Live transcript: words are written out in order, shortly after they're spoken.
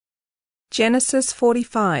Genesis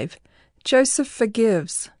 45. Joseph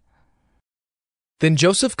forgives. Then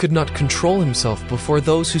Joseph could not control himself before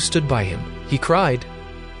those who stood by him. He cried,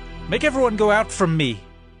 "Make everyone go out from me."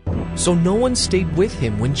 So no one stayed with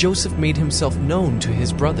him when Joseph made himself known to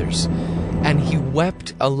his brothers. And he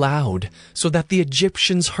wept aloud, so that the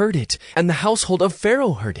Egyptians heard it, and the household of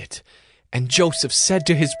Pharaoh heard it. And Joseph said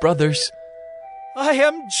to his brothers, "I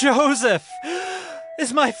am Joseph.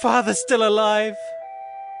 Is my father still alive?"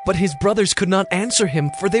 But his brothers could not answer him,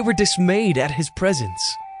 for they were dismayed at his presence.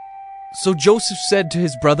 So Joseph said to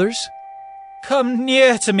his brothers, "Come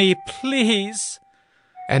near to me, please."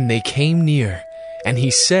 And they came near, and he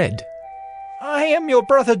said, "I am your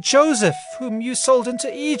brother Joseph, whom you sold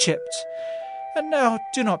into Egypt. And now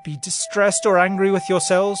do not be distressed or angry with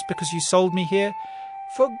yourselves because you sold me here,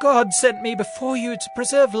 for God sent me before you to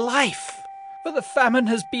preserve life. For the famine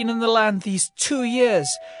has been in the land these 2 years,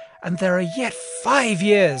 and there are yet 5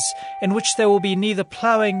 years in which there will be neither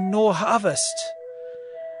plowing nor harvest.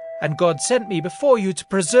 And God sent me before you to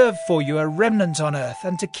preserve for you a remnant on earth,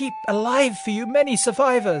 and to keep alive for you many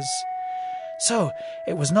survivors. So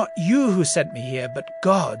it was not you who sent me here, but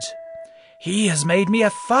God. He has made me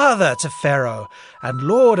a father to Pharaoh, and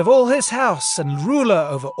lord of all his house, and ruler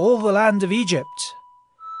over all the land of Egypt.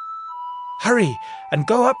 Hurry and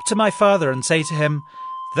go up to my father and say to him,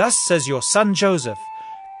 'Thus says your son Joseph,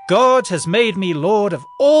 God has made me lord of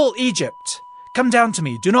all Egypt. Come down to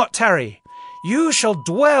me, do not tarry. You shall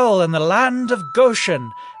dwell in the land of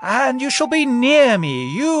Goshen, and you shall be near me,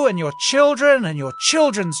 you and your children and your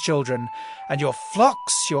children's children, and your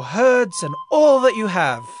flocks, your herds, and all that you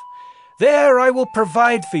have. There I will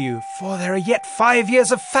provide for you, for there are yet 5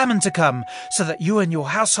 years of famine to come, so that you and your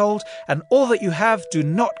household and all that you have do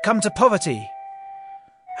not come to poverty.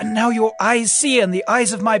 And now your eyes see, and the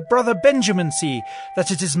eyes of my brother Benjamin see,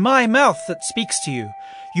 that it is my mouth that speaks to you.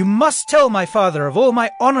 You must tell my father of all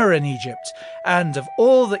my honor in Egypt, and of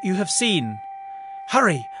all that you have seen.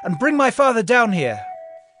 Hurry, and bring my father down here."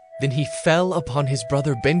 Then he fell upon his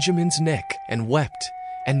brother Benjamin's neck and wept,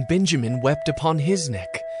 and Benjamin wept upon his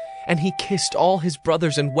neck. And he kissed all his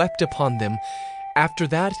brothers and wept upon them. After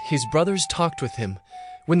that his brothers talked with him.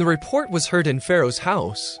 When the report was heard in Pharaoh's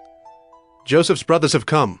house, "Joseph's brothers have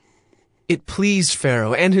come." it pleased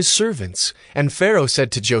Pharaoh and his servants. And Pharaoh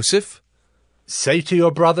said to Joseph, "Say to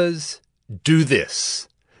your brothers, do this.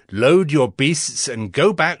 Load your beasts and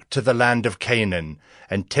go back to the land of Canaan,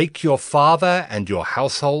 and take your father and your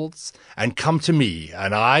households, and come to me,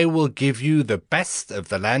 and I will give you the best of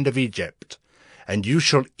the land of Egypt, and you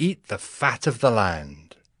shall eat the fat of the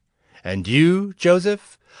land. And you,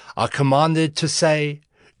 Joseph, are commanded to say,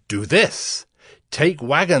 do this. Take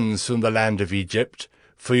wagons from the land of Egypt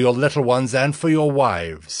for your little ones and for your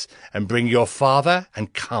wives, and bring your father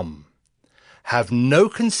and come. Have no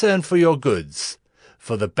concern for your goods,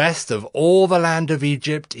 for the best of all the land of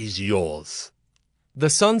Egypt is yours." The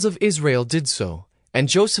sons of Israel did so, and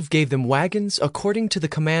Joseph gave them wagons according to the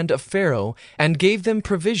command of Pharaoh, and gave them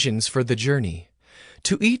provisions for the journey.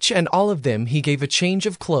 To each and all of them he gave a change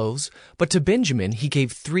of clothes, but to Benjamin he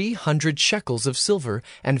gave 300 shekels of silver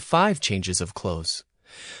and 5 changes of clothes.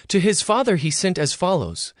 To his father he sent as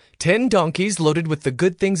follows: 10 donkeys loaded with the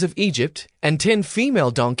good things of Egypt, and 10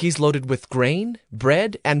 female donkeys loaded with grain,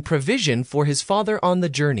 bread, and provision for his father on the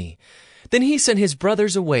journey. Then he sent his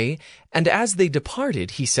brothers away, and as they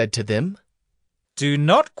departed he said to them, "Do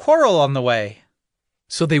not quarrel on the way."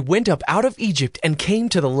 So they went up out of Egypt and came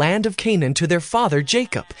to the land of Canaan to their father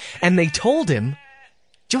Jacob. And they told him,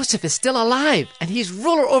 "Joseph is still alive, and he is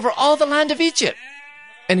ruler over all the land of Egypt."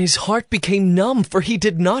 And his heart became numb, for he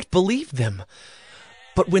did not believe them.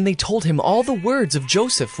 But when they told him all the words of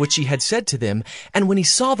Joseph which he had said to them, and when he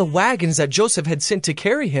saw the wagons that Joseph had sent to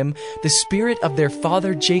carry him, the spirit of their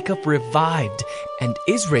father Jacob revived. And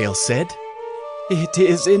Israel said, "It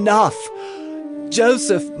is enough.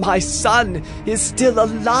 Joseph, my son, is still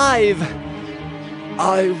alive.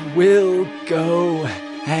 I will go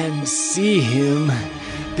and see him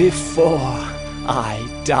before I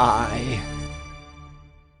die."